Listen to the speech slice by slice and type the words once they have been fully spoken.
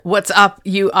What's up,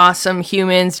 you awesome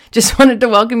humans? Just wanted to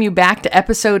welcome you back to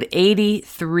episode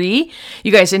 83.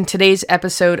 You guys, in today's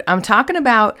episode, I'm talking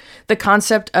about the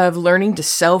concept of learning to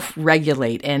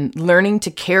self-regulate and learning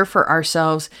to care for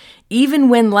ourselves even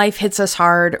when life hits us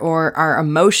hard or our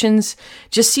emotions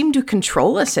just seem to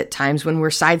control us at times when we're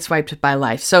sideswiped by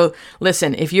life. So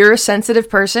listen, if you're a sensitive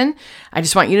person, I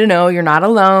just want you to know you're not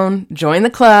alone. Join the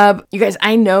club. You guys,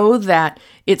 I know that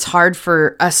it's hard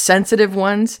for us sensitive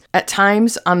ones at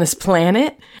times on this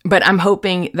planet, but I'm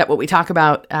hoping that what we talk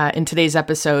about in today's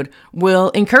episode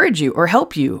will encourage you or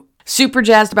help you. Super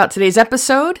jazzed about today's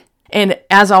episode. And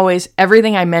as always,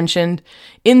 everything I mentioned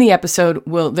in the episode,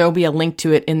 there'll be a link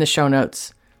to it in the show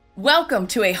notes. Welcome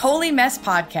to a Holy Mess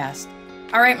podcast.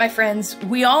 All right, my friends,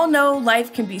 we all know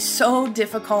life can be so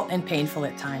difficult and painful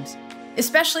at times,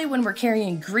 especially when we're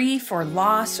carrying grief or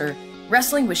loss or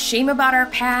wrestling with shame about our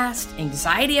past,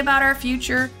 anxiety about our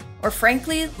future, or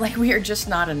frankly, like we are just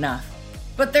not enough.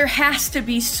 But there has to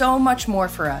be so much more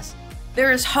for us.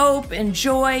 There is hope and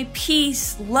joy,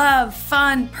 peace, love,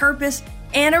 fun, purpose,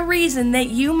 and a reason that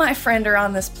you, my friend, are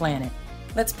on this planet.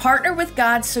 Let's partner with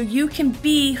God so you can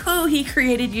be who He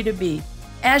created you to be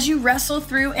as you wrestle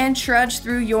through and trudge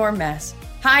through your mess.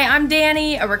 Hi, I'm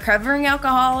Danny, a recovering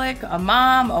alcoholic, a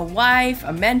mom, a wife,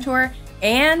 a mentor,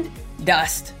 and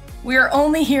dust. We are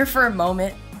only here for a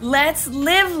moment. Let's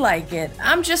live like it.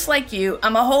 I'm just like you.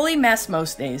 I'm a holy mess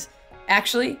most days.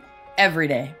 Actually, every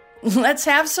day. Let's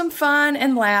have some fun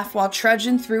and laugh while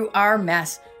trudging through our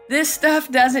mess. This stuff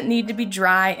doesn't need to be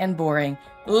dry and boring.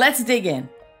 Let's dig in.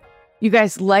 You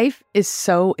guys, life is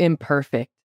so imperfect.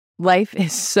 Life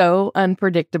is so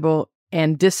unpredictable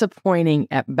and disappointing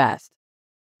at best.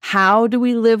 How do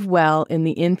we live well in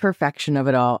the imperfection of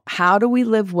it all? How do we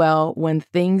live well when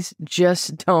things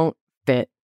just don't fit?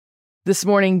 This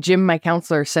morning, Jim, my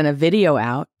counselor, sent a video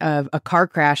out of a car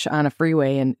crash on a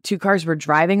freeway, and two cars were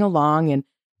driving along, and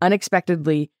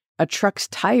unexpectedly, a truck's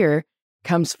tire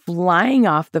comes flying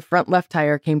off. The front left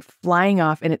tire came flying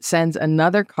off, and it sends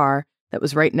another car that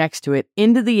was right next to it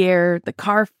into the air. The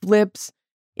car flips,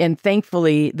 and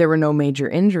thankfully, there were no major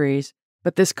injuries.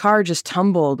 But this car just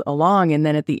tumbled along, and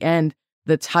then at the end,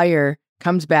 the tire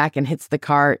comes back and hits the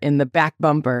car in the back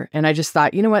bumper. And I just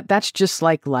thought, you know what? That's just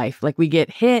like life. Like we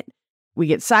get hit, we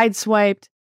get sideswiped,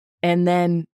 and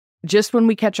then just when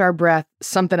we catch our breath,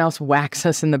 something else whacks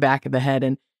us in the back of the head.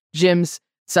 And Jim's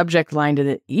subject line to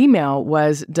the email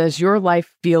was, "Does your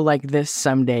life feel like this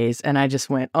some days?" And I just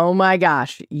went, oh my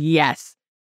gosh, yes.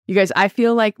 You guys, I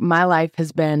feel like my life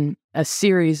has been a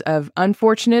series of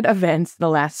unfortunate events the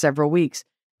last several weeks.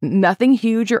 Nothing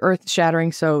huge or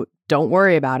earth-shattering, so don't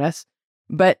worry about us.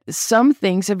 But some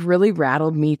things have really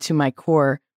rattled me to my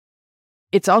core.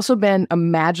 It's also been a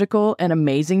magical and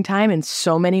amazing time in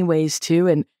so many ways too,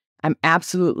 and I'm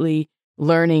absolutely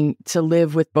learning to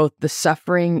live with both the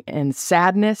suffering and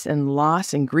sadness and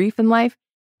loss and grief in life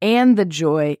and the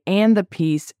joy and the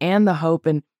peace and the hope.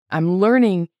 And I'm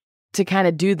learning to kind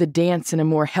of do the dance in a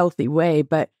more healthy way.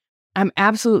 But I'm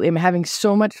having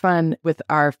so much fun with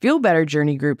our Feel Better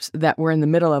Journey groups that we're in the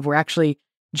middle of. We're actually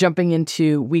jumping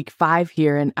into week 5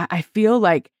 here. And I feel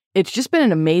like it's just been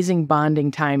an amazing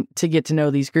bonding time to get to know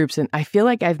these groups. And I feel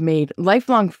like I've made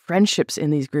lifelong friendships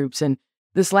in these groups. And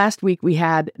this last week, we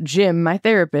had Jim, my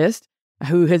therapist,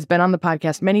 who has been on the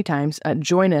podcast many times,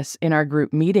 join us in our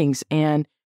group meetings. And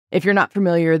if you're not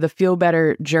familiar, the Feel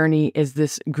Better Journey is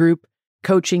this group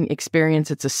coaching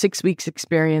experience. It's a 6 weeks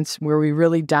experience where we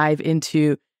really dive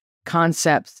into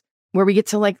concepts where we get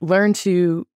to learn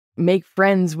to make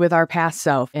friends with our past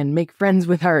self and make friends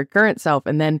with our current self,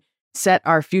 and then set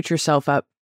our future self up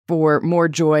for more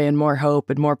joy and more hope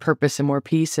and more purpose and more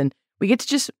peace. And we get to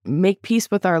just make peace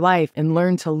with our life and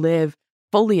learn to live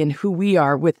fully in who we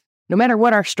are, with no matter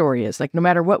what our story is, no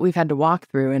matter what we've had to walk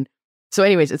through. And so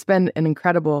anyways, it's been an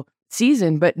incredible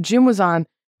season. But Jim was on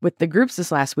with the groups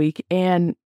this last week,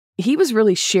 and he was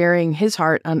really sharing his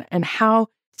heart on and how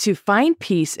to find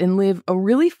peace and live a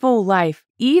really full life,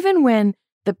 even when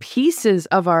the pieces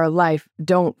of our life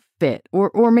don't fit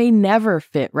or may never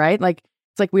fit, right?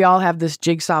 It's like we all have this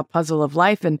jigsaw puzzle of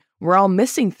life, and we're all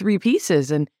missing 3 pieces.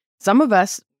 And some of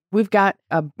us, we've got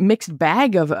a mixed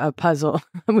bag of a puzzle.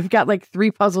 We've got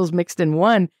 3 puzzles mixed in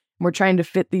one. We're trying to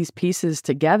fit these pieces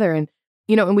together. And,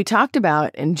 and we talked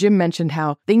about, and Jim mentioned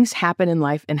how things happen in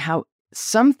life and how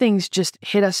some things just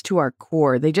hit us to our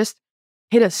core. They just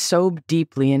hit us so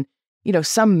deeply. And,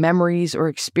 some memories or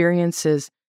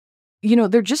experiences,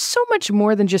 they're just so much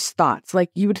more than just thoughts.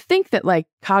 You would think that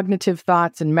cognitive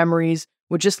thoughts and memories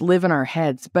would just live in our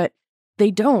heads, but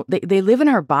they don't. They live in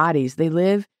our bodies. They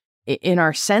live in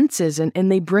our senses,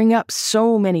 and they bring up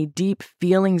so many deep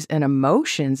feelings and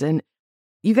emotions. And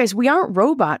you guys, we aren't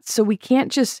robots, so we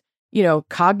can't just,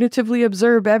 cognitively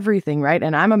observe everything, right?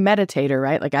 And I'm a meditator,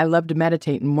 right? Like I love to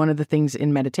meditate. And one of the things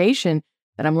in meditation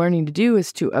that I'm learning to do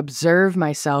is to observe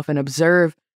myself and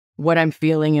observe what I'm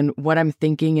feeling and what I'm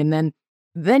thinking. And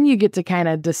then you get to kind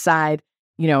of decide,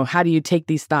 how do you take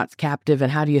these thoughts captive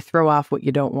and how do you throw off what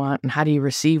you don't want and how do you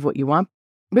receive what you want?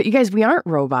 But you guys, we aren't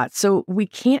robots, so we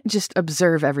can't just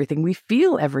observe everything. We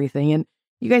feel everything. And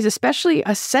you guys, especially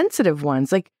us sensitive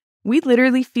ones, like we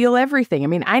literally feel everything. I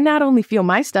mean, I not only feel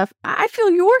my stuff, I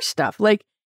feel your stuff. Like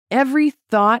every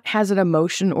thought has an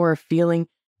emotion or a feeling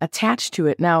attached to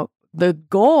it. Now, the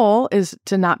goal is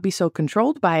to not be so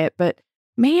controlled by it, but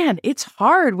man, it's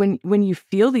hard when you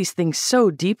feel these things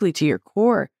so deeply to your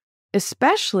core,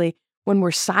 especially when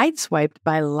we're sideswiped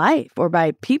by life or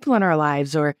by people in our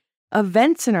lives or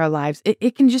events in our lives.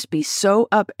 It can just be so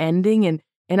upending and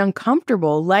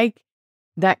uncomfortable, like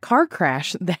that car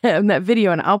crash, that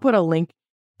video. And I'll put a link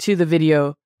to the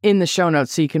video in the show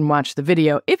notes so you can watch the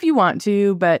video if you want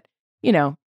to. But,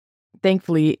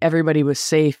 thankfully, everybody was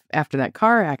safe after that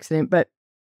car accident. But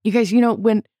you guys,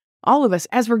 when all of us,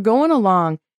 as we're going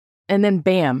along and then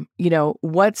bam,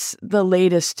 what's the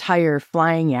latest tire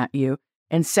flying at you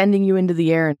and sending you into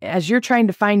the air as you're trying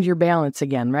to find your balance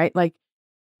again, right? Like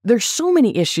there's so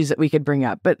many issues that we could bring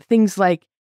up, but things like,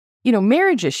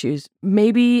 marriage issues,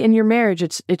 maybe in your marriage,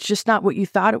 it's just not what you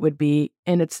thought it would be.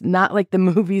 And it's not like the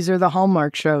movies or the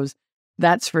Hallmark shows.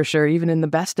 That's for sure. Even in the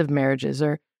best of marriages,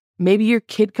 or maybe your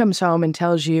kid comes home and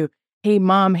tells you, hey,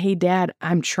 mom, hey, dad,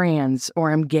 I'm trans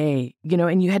or I'm gay,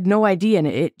 and you had no idea and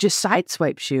it just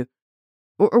sideswipes you.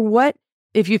 Or what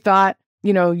if you thought,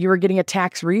 you were getting a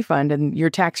tax refund and your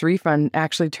tax refund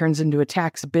actually turns into a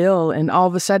tax bill and all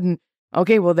of a sudden,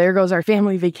 okay, well, there goes our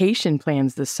family vacation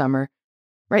plans this summer,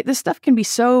 right? This stuff can be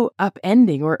so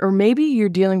upending. Or maybe you're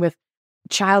dealing with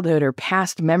childhood or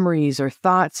past memories or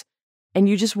thoughts and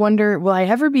you just wonder, will I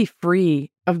ever be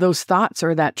free of those thoughts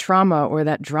or that trauma or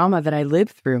that drama that I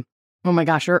lived through? Oh my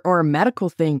gosh, or a medical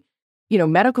thing,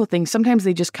 medical things, sometimes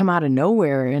they just come out of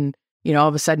nowhere and, all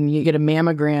of a sudden you get a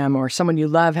mammogram or someone you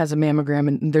love has a mammogram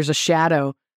and there's a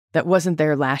shadow that wasn't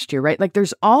there last year, right? Like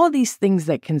there's all of these things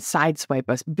that can sideswipe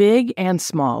us, big and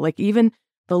small. Like even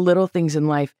the little things in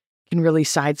life can really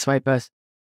sideswipe us.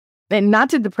 And not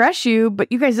to depress you,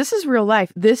 but you guys, this is real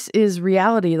life. This is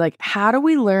reality. Like how do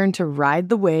we learn to ride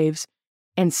the waves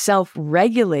and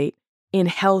self-regulate in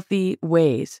healthy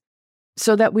ways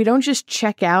so that we don't just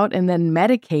check out and then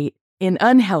medicate in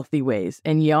unhealthy ways?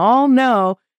 And you all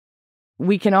know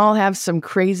we can all have some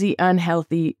crazy,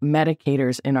 unhealthy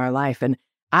medicators in our life. And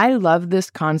I love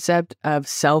this concept of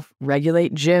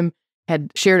self-regulate. Jim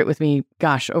had shared it with me,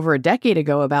 over a decade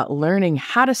ago about learning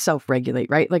how to self-regulate,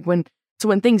 right? Like when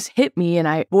things hit me and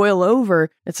I boil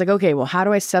over, it's like, okay, well, how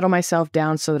do I settle myself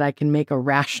down so that I can make a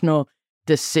rational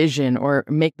decision or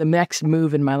make the next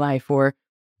move in my life? Or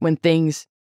when things,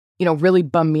 really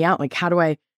bum me out, like how do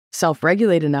I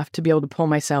self-regulate enough to be able to pull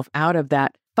myself out of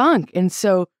that funk? And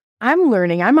so I'm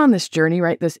learning, I'm on this journey,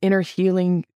 right? This inner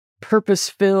healing,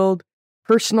 purpose-filled,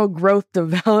 personal growth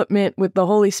development with the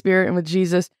Holy Spirit and with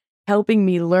Jesus, helping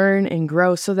me learn and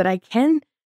grow so that I can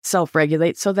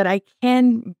self-regulate, so that I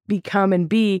can become and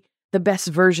be the best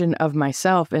version of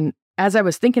myself. And as I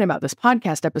was thinking about this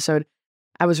podcast episode,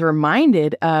 I was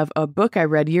reminded of a book I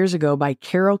read years ago by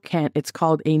Carol Kent. It's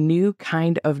called A New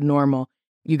Kind of Normal.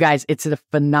 You guys, it's a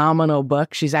phenomenal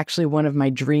book. She's actually one of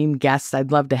my dream guests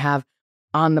I'd love to have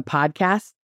on the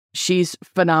podcast. She's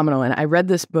phenomenal. And I read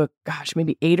this book,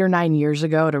 maybe 8 or 9 years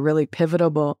ago at a really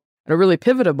pivotal,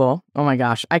 oh my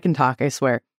gosh, I can talk, I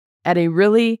swear, at a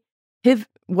really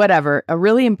a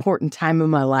really important time in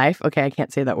my life. Okay, I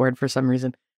can't say that word for some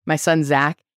reason. My son,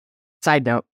 Zach, side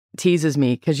note, teases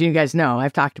me because you guys know,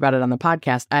 I've talked about it on the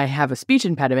podcast. I have a speech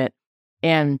impediment,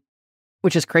 and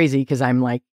which is crazy because I'm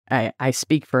like, I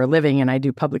speak for a living and I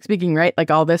do public speaking, right? Like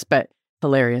all this, but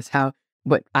hilarious how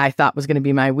what I thought was going to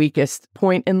be my weakest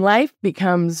point in life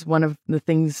becomes one of the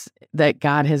things that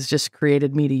God has just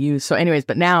created me to use. So anyways,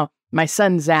 but now my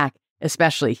son, Zach,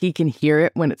 especially, he can hear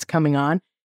it when it's coming on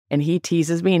and he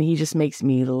teases me and he just makes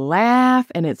me laugh.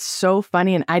 And it's so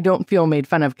funny. And I don't feel made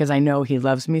fun of because I know he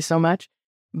loves me so much,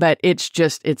 but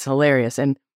it's hilarious.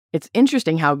 And it's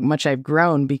interesting how much I've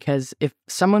grown because if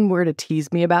someone were to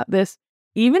tease me about this,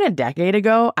 even a decade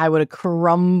ago, I would have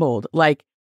crumbled. Like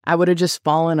I would have just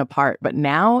fallen apart. But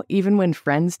now, even when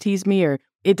friends tease me, or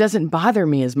it doesn't bother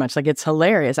me as much. Like it's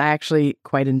hilarious. I actually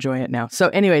quite enjoy it now. So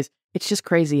anyways, it's just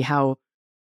crazy how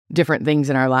different things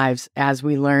in our lives, as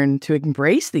we learn to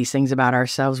embrace these things about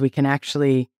ourselves, we can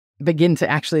actually begin to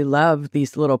actually love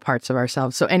these little parts of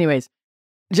ourselves. So anyways,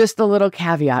 just a little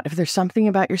caveat. If there's something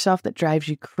about yourself that drives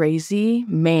you crazy,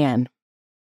 man,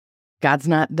 God's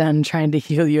not done trying to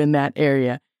heal you in that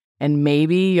area. And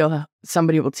maybe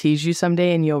somebody will tease you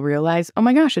someday and you'll realize, oh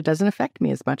my gosh, it doesn't affect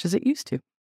me as much as it used to.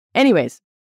 Anyways,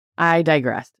 I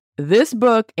digressed. This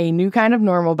book, A New Kind of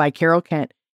Normal by Carol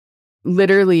Kent,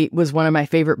 literally was one of my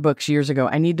favorite books years ago.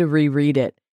 I need to reread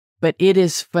it, but it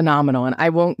is phenomenal. And I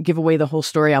won't give away the whole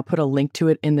story. I'll put a link to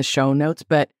it in the show notes.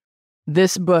 But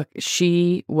this book,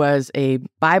 she was a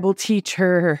Bible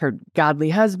teacher, her godly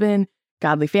husband,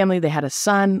 godly family. They had a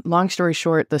son. Long story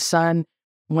short, the son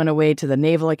went away to the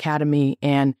Naval Academy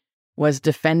and was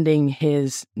defending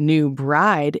his new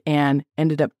bride and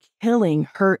ended up killing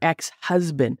her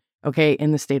ex-husband, okay,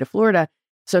 in the state of Florida.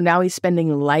 So now he's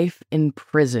spending life in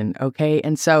prison, okay?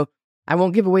 And so I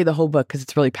won't give away the whole book because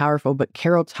it's really powerful, but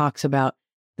Carol talks about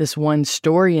this one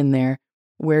story in there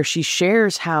where she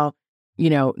shares how,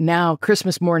 now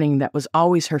Christmas morning, that was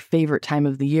always her favorite time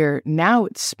of the year. Now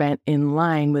it's spent in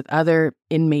line with other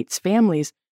inmates'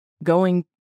 families going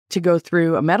to go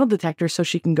through a metal detector so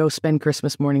she can go spend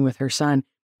Christmas morning with her son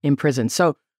in prison.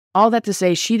 So all that to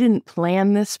say, she didn't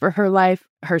plan this for her life.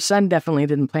 Her son definitely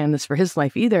didn't plan this for his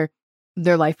life either.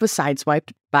 Their life was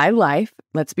sideswiped by life,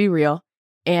 let's be real.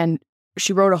 And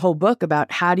she wrote a whole book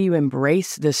about how do you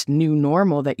embrace this new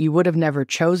normal that you would have never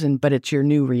chosen, but it's your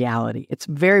new reality. It's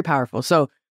very powerful. So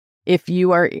if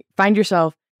you find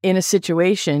yourself in a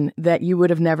situation that you would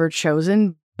have never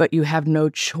chosen, but you have no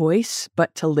choice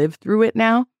but to live through it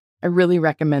now, I really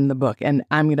recommend the book. And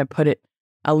I'm going to put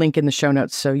a link in the show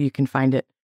notes so you can find it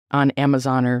on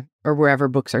Amazon or wherever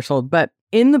books are sold. But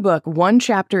in the book, one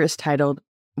chapter is titled,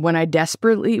 When I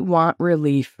Desperately Want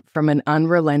Relief from an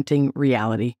Unrelenting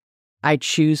Reality, I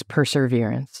Choose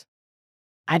Perseverance.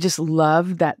 I just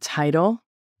love that title.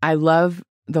 I love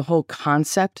the whole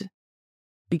concept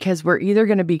because we're either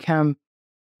going to become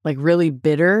like really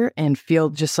bitter and feel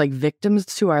just like victims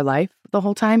to our life the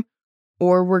whole time,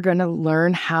 or we're going to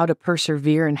learn how to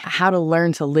persevere and how to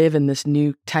learn to live in this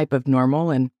new type of normal.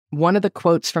 And one of the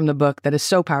quotes from the book that is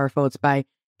so powerful, it's by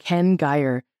Ken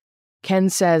Geyer. Ken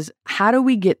says, how do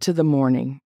we get to the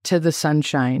morning, to the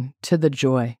sunshine, to the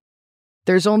joy?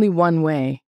 There's only one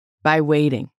way, by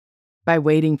waiting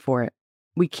for it.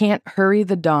 We can't hurry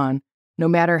the dawn, no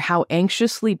matter how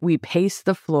anxiously we pace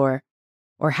the floor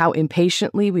or how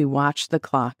impatiently we watch the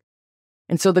clock.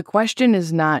 And so the question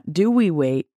is not, do we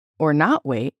wait or not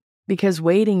wait? Because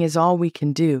waiting is all we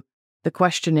can do. The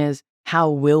question is,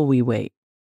 how will we wait?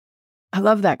 I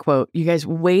love that quote. You guys,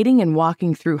 waiting and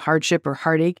walking through hardship or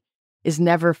heartache is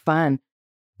never fun.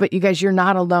 But you guys, you're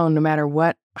not alone no matter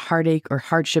what heartache or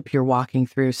hardship you're walking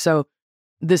through. So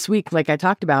this week, like I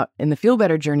talked about in the Feel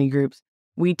Better Journey groups,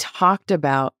 we talked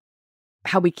about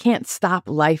how we can't stop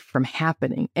life from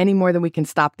happening any more than we can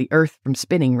stop the earth from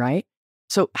spinning, right?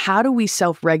 So how do we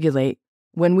self-regulate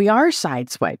when we are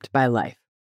sideswiped by life?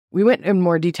 We went in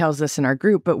more details this in our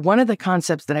group, but one of the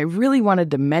concepts that I really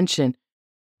wanted to mention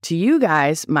to you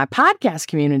guys, my podcast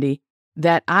community,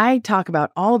 that I talk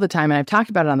about all the time, and I've talked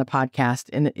about it on the podcast,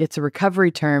 and it's a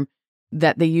recovery term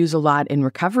that they use a lot in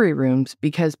recovery rooms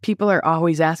because people are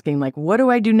always asking, like, what do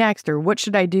I do next? Or what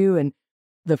should I do? And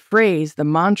the phrase, the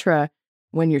mantra,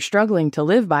 when you're struggling to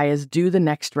live by is do the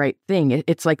next right thing.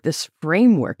 It's like this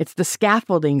framework. It's the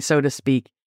scaffolding, so to speak,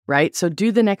 right? So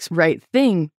do the next right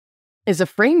thing is a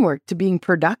framework to being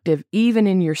productive, even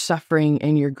in your suffering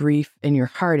and your grief and your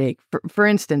heartache. For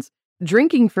instance,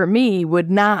 drinking for me would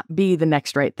not be the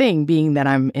next right thing, being that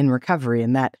I'm in recovery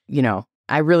and that,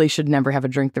 I really should never have a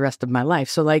drink the rest of my life.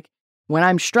 So like when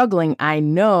I'm struggling, I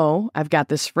know I've got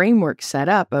this framework set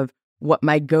up of what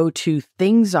my go-to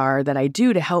things are that I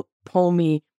do to help pull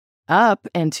me up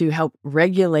and to help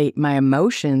regulate my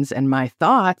emotions and my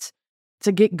thoughts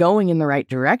to get going in the right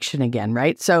direction again,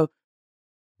 right? So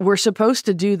we're supposed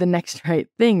to do the next right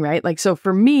thing, right? Like, so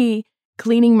for me,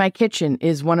 cleaning my kitchen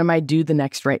is one of my do the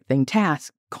next right thing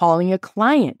tasks. Calling a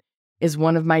client is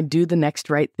one of my do the next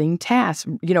right thing tasks.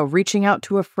 Reaching out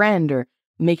to a friend or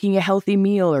making a healthy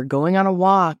meal or going on a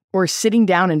walk or sitting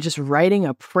down and just writing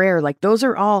a prayer. Like those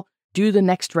are all do the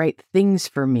next right things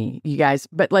for me, you guys.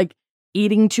 But like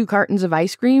eating 2 cartons of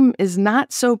ice cream is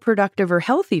not so productive or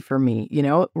healthy for me.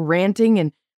 Ranting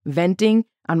and venting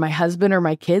on my husband or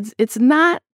my kids, it's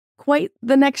not quite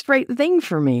the next right thing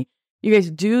for me. You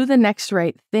guys, do the next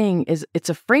right thing it's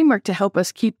a framework to help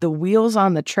us keep the wheels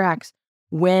on the tracks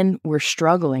when we're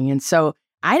struggling. And so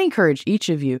I'd encourage each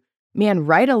of you, man,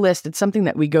 write a list. It's something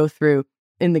that we go through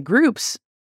in the groups.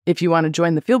 If you want to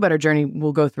join the Feel Better Journey,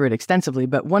 we'll go through it extensively.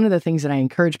 But one of the things that I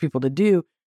encourage people to do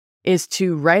is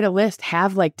to write a list,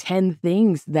 have like 10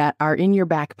 things that are in your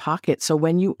back pocket. So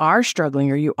when you are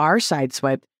struggling or you are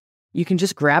sideswiped, you can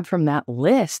just grab from that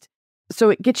list. So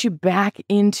it gets you back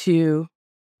into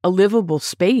a livable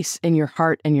space in your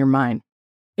heart and your mind.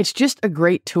 It's just a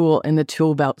great tool in the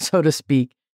tool belt, so to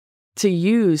speak, to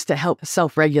use to help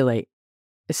self-regulate,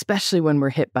 especially when we're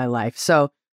hit by life. So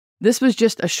this was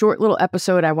just a short little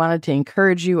episode. I wanted to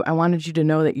encourage you. I wanted you to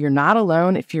know that you're not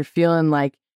alone if you're feeling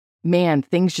like, man,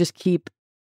 things just keep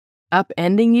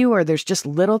upending you, or there's just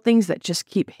little things that just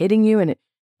keep hitting you,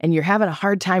 and you're having a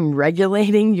hard time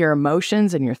regulating your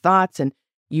emotions and your thoughts, and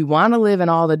you want to live in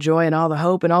all the joy and all the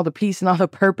hope and all the peace and all the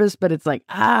purpose, but it's like,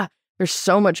 there's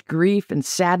so much grief and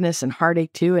sadness and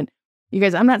heartache too. And you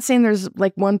guys, I'm not saying there's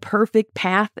like one perfect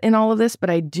path in all of this, but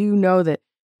I do know that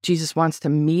Jesus wants to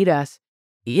meet us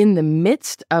in the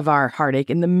midst of our heartache,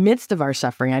 in the midst of our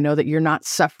suffering. I know that you're not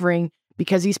suffering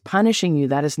because he's punishing you.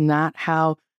 That is not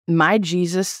how my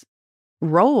Jesus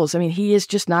rolls. I mean, he is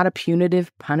just not a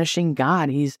punitive, punishing God.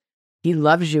 He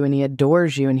loves you and he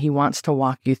adores you and he wants to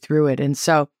walk you through it. And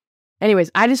so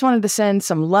anyways, I just wanted to send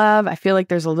some love. I feel like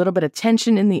there's a little bit of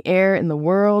tension in the air in the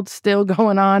world still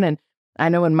going on. And I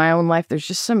know in my own life, there's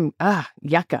just some,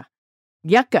 yucca.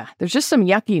 There's just some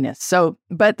yuckiness. So,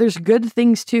 but there's good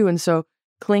things too. And so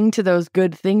cling to those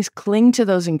good things, cling to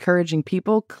those encouraging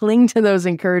people, cling to those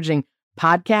encouraging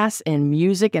podcasts and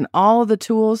music and all the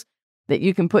tools that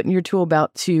you can put in your tool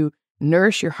belt to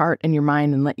nourish your heart and your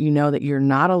mind and let you know that you're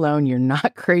not alone. You're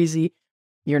not crazy.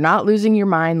 You're not losing your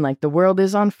mind like the world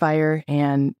is on fire.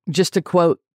 And just to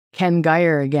quote Ken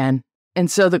Geyer again.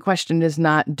 And so the question is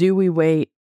not, do we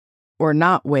wait or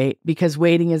not wait? Because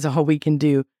waiting is all we can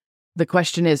do. The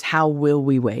question is, how will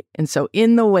we wait? And so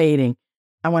in the waiting,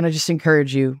 I want to just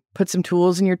encourage you, put some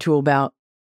tools in your tool belt,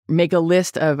 make a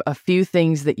list of a few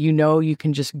things that you know you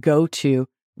can just go to,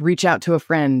 reach out to a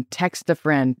friend, text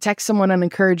someone an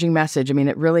encouraging message. I mean,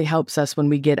 it really helps us when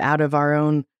we get out of our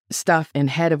own stuff and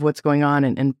head of what's going on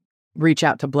and reach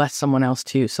out to bless someone else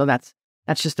too. So that's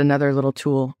just another little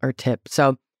tool or tip.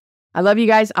 So I love you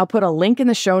guys. I'll put a link in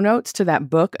the show notes to that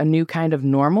book, A New Kind of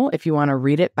Normal, if you want to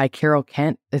read it by Carol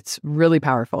Kent. It's really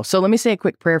powerful. So let me say a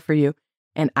quick prayer for you,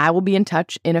 and I will be in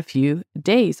touch in a few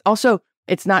days. Also,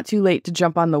 it's not too late to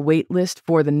jump on the wait list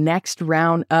for the next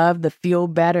round of the Feel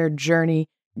Better Journey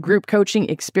group coaching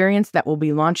experience that will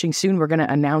be launching soon. We're going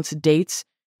to announce dates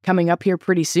coming up here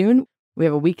pretty soon. We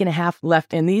have a week and a half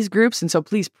left in these groups. And so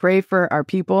please pray for our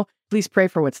people. Please pray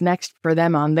for what's next for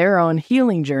them on their own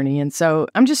healing journey. And so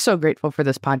I'm just so grateful for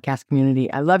this podcast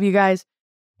community. I love you guys.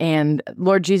 And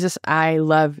Lord Jesus, I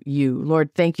love you.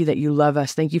 Lord, thank you that you love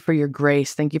us. Thank you for your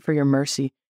grace. Thank you for your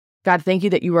mercy. God, thank you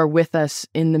that you are with us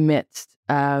in the midst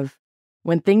of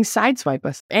when things sideswipe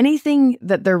us. Anything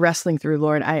that they're wrestling through,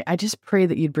 Lord, I just pray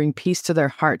that you'd bring peace to their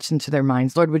hearts and to their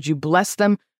minds. Lord, would you bless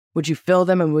them? Would you fill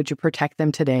them and would you protect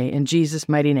them today? In Jesus'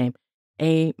 mighty name,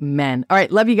 amen. All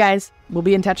right, love you guys. We'll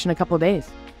be in touch in a couple of days.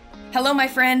 Hello, my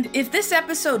friend. If this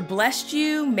episode blessed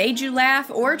you, made you laugh,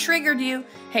 or triggered you,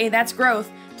 hey, that's growth.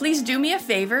 Please do me a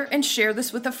favor and share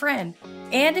this with a friend.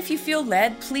 And if you feel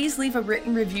led, please leave a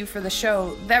written review for the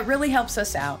show. That really helps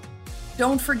us out.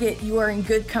 Don't forget you are in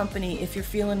good company if you're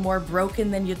feeling more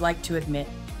broken than you'd like to admit.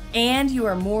 And you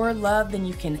are more loved than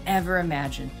you can ever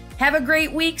imagine. Have a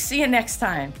great week. See you next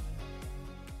time.